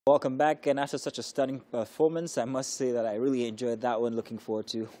Welcome back, and after such a stunning performance, I must say that I really enjoyed that one. Looking forward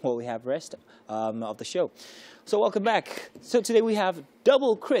to what we have rest of the show. So welcome back. So today we have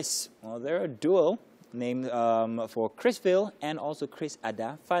DoubleChris. Well, they're a duo named for Ville and also Chris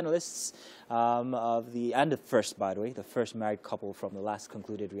Adah, finalists of the first, by the way, the first married couple from the last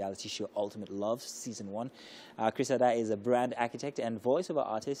concluded reality show Ultimate Love Season 1. Chris Adah is a brand architect and voiceover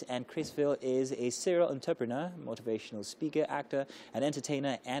artist, and Ville is a serial entrepreneur, motivational speaker, actor, an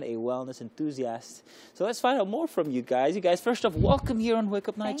entertainer, and a wellness enthusiast. So let's find out more from you guys. You guys, first off, welcome here on Wake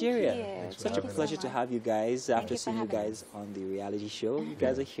Up Nigeria. Thank you. Such a pleasure to have you guys after seeing you guys on the reality show. You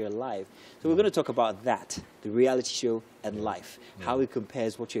guys are here live. So we're going to talk about that, the reality show and life, how it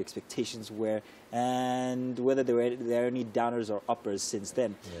compares, what your expectations were, and whether there are any downers or uppers since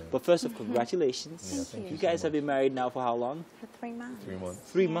then. But first off, congratulations. Thank you guys have been married now for how long? For 3 months. 3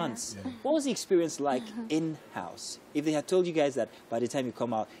 months. 3 months. What was the experience like in-house? If they had told you guys that by the time you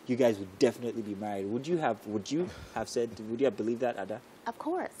come out, you guys would definitely be married, would you have believed that, Adah? Of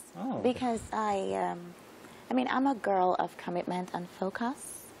course. Oh. Because I mean, I'm a girl of commitment and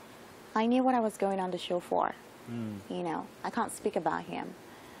focus. I knew what I was going on the show for. You know, I can't speak about him.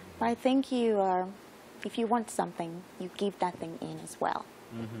 But I think if you want something, you give that thing in as well.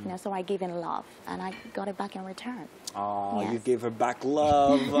 You know, so I gave in love, and I got it back in return. Oh, yes. You gave her back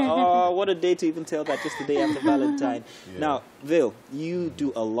love. Oh, what a day to even tell that, just the day after Valentine. Now, Ville, you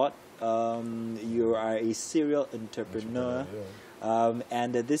do a lot. You are a serial entrepreneur.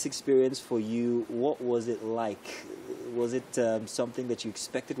 And this experience for you, what was it like? Was it something that you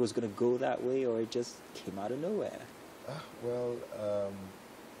expected was going to go that way, or it just came out of nowhere? Well,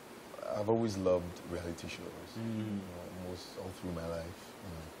 I've always loved reality shows, almost all through my life.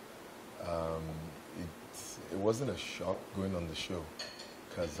 It wasn't a shock going on the show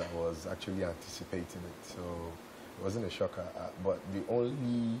because I was actually anticipating it, so it wasn't a shocker. But the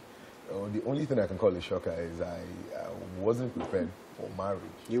only thing I can call a shocker is I wasn't prepared for marriage.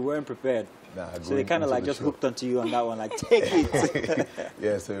 You weren't prepared. Nah, so they kind of like just hooked onto you on that one, like, take it.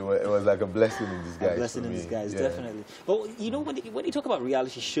 Yeah, so it was like a blessing in disguise. A blessing in disguise, definitely. Well, you know, when you talk about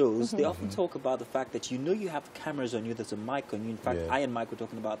reality shows, they often talk about the fact that you have cameras on you, there's a mic on you. In fact, I and Mike were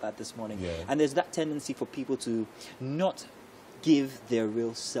talking about that this morning. And there's that tendency for people to not give their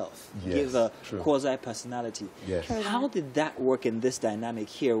real self, give a quasi-personality. How did that work in this dynamic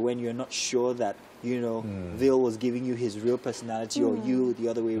here when you're not sure that, you know, Ville was giving you his real personality or you the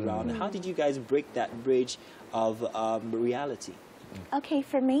other way around? How did you guys break that bridge of reality? Okay,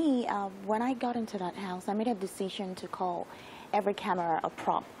 for me, when I got into that house, I made a decision to call every camera a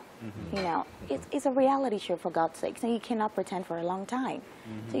prop. You know, it's a reality show, for God's sake, so you cannot pretend for a long time.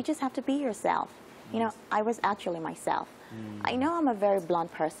 So you just have to be yourself. You know, I was actually myself. I know I'm a very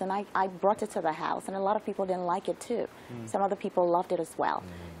blunt person. I brought it to the house, and a lot of people didn't like it too. Some other people loved it as well.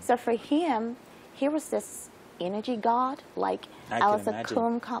 So for him, he was this energy god. Like, I was a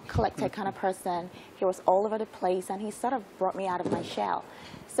calm, collected kind of person. He was all over the place, and he sort of brought me out of my shell.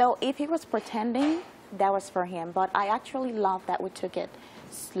 So if he was pretending, that was for him. But I actually loved that we took it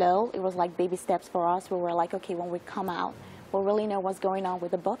slow. It was like baby steps for us. We were like, okay, when we come out, we'll really know what's going on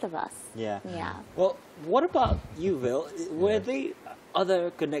with the both of us. Yeah. Well, what about you, Ville? Were there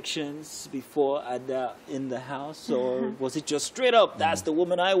other connections before Adah in the house, or was it just straight up, that's the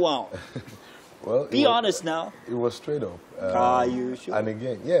woman I want? Well, be honest now. It was straight up. Are you sure? And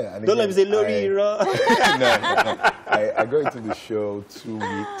again, and don't let me say Lori. No. I got into the show 2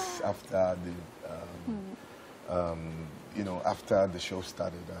 weeks after the, you know, after the show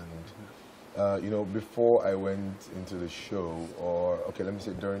started, and you know, before I went into the show, or okay, let me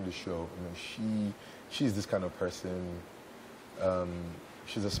say during the show, you know, she's this kind of person.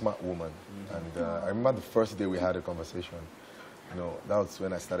 She's a smart woman, and I remember the first day we had a conversation. You know, that was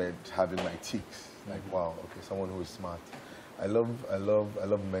when I started having my tics. Like, wow, okay, someone who is smart. I love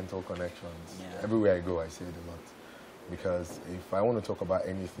mental connections. Everywhere I go, I say it a lot, because if I want to talk about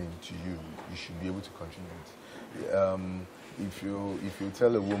anything to you, you should be able to contribute. If you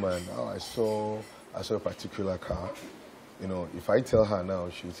tell a woman, oh, I saw a particular car, you know, if I tell her now,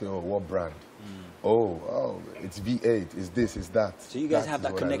 she'll say, oh, what brand? Oh, it's V8, it's this, it's that. So you guys have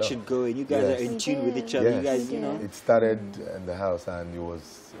that connection going. You guys are in tune with each other. You guys, you know. It started in the house, and it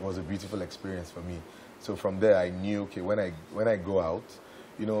was a beautiful experience for me. So from there, I knew, okay, when I go out,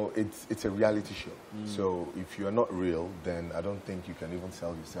 you know, it's a reality show. So if you're not real, then I don't think you can even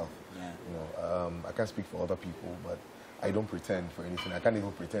sell yourself. You know, I can't speak for other people, but I don't pretend for anything. I can't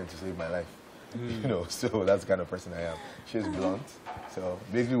even pretend to save my life. You know, so that's the kind of person I am. She's blunt. So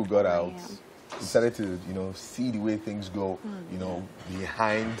basically we got out. We started to, you know, see the way things go, you know,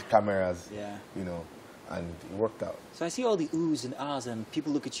 behind cameras, you know, and it worked out. So I see all the oohs and ahs, and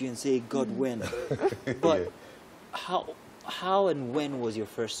people look at you and say, God win. But how and when was your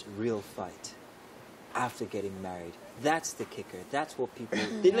first real fight after getting married? That's the kicker. That's what people...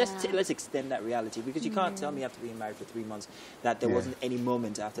 Let's extend that reality, because you can't tell me after being married for 3 months that there wasn't any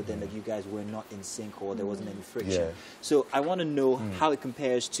moment after then that you guys were not in sync or there wasn't any friction. So I want to know how it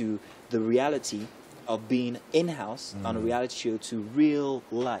compares to the reality of being in-house on a reality show to real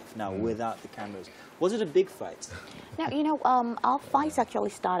life now without the cameras. Was it a big fight? Now, you know, our fights actually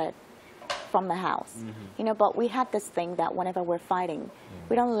started from the house, you know, but we had this thing that whenever we're fighting,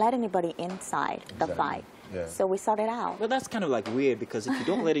 we don't let anybody inside the fight. So we sorted out. Well, that's kind of like weird, because if you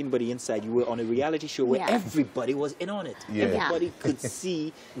don't let anybody inside, you were on a reality show where everybody was in on it. Everybody could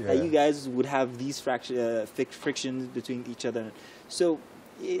see that you guys would have these frictions between each other. So,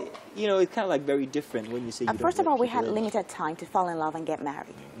 you know, it's kind of like very different when you say you don't First of all, we had in. limited time to fall in love and get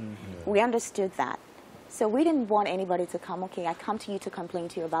married. We understood that. So we didn't want anybody to come, okay, I come to you to complain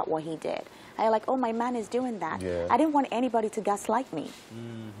to you about what he did. I like, oh, my man is doing that. I didn't want anybody to gaslight me.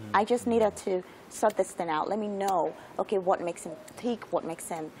 I just needed to sort this thing out. Let me know, okay, what makes him tick, what makes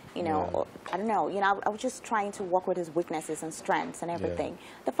him, you know, or, I don't know. You know, I was just trying to work with his weaknesses and strengths and everything.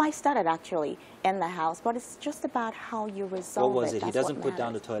 The fight started actually in the house, but it's just about how you resolve it. What was it? He doesn't put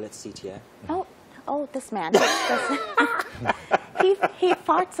down the toilet seat, yeah? Oh, this man. He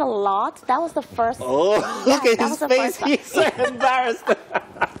farts a lot. That was the first. Oh, look at his face. He's so embarrassed.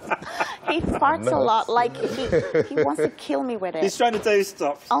 He farts a lot. Like he wants to kill me with it. He's trying to tell you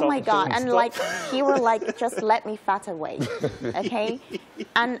stop. Oh my God! And like he will like just let me fart away. Okay.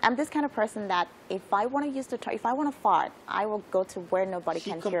 And I'm this kind of person that if I want to use the if I want to fart, I will go to where nobody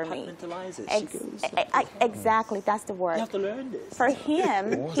can hear me. Exactly. That's the word. You have to learn this. For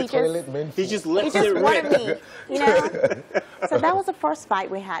him, he just wanted me. You know. So that was the first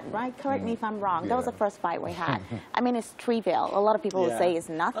fight we had, right? Correct me if I'm wrong. That was the first fight we had. I mean, it's trivial. A lot of people would say it's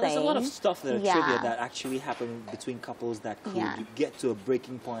nothing. Well, there's a lot of stuff that are trivial that actually happen between couples that could get to a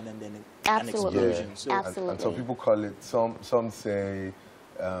breaking point and then an explosion. So, Absolutely. And so people call it, some say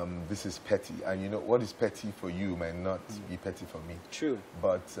this is petty. And you know, what is petty for you might not be petty for me. True.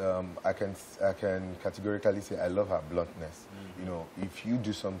 But I can categorically say I love her bluntness. You know, if you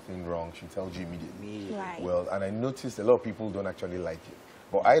do something wrong, she tells you immediately. Right. Well, and I noticed a lot of people don't actually like it.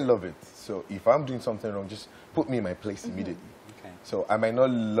 But I love it. So if I'm doing something wrong, just put me in my place immediately. Okay. So I might not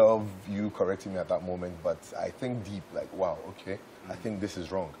love you correcting me at that moment, but I think deep, like, wow, okay, I think this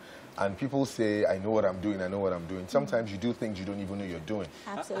is wrong. And people say, I know what I'm doing, I know what I'm doing. Sometimes you do things you don't even know you're doing.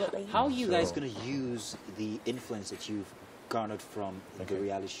 Absolutely. How are you guys going to use the influence that you've garnered from the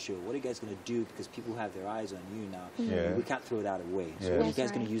reality show? What are you guys going to do? Because people have their eyes on you now. We can't throw that away. So what are you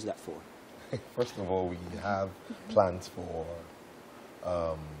guys going to use that for? First of all, we have plans for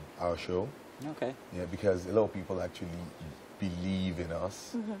our show. Okay. Yeah, because a lot of people actually believe in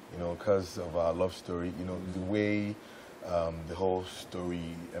us, you know, because of our love story, you know, the way the whole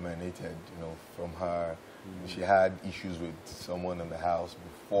story emanated, you know, from her. She had issues with someone in the house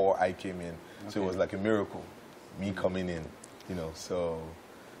before I came in, so it was like a miracle, me coming in, you know, so...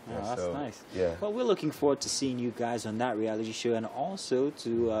 Oh, that's nice. Yeah. Well, we're looking forward to seeing you guys on that reality show, and also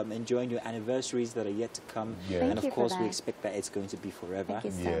to enjoying your anniversaries that are yet to come. And of course, we expect that it's going to be forever.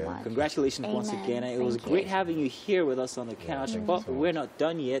 Thank you so much. Congratulations once again. It was great having you here with us on the couch, but we're not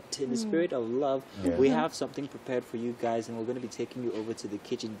done yet. In the spirit of love, we have something prepared for you guys, and we're going to be taking you over to the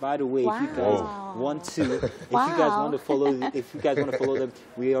kitchen. By the way, if you guys want to, if you guys want to follow them,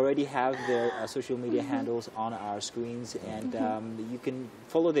 we already have their social media handles on our screens, and you can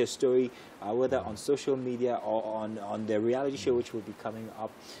follow their story, whether on social media or on their reality show, which will be coming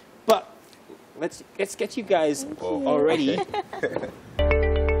up. But let's get you guys already.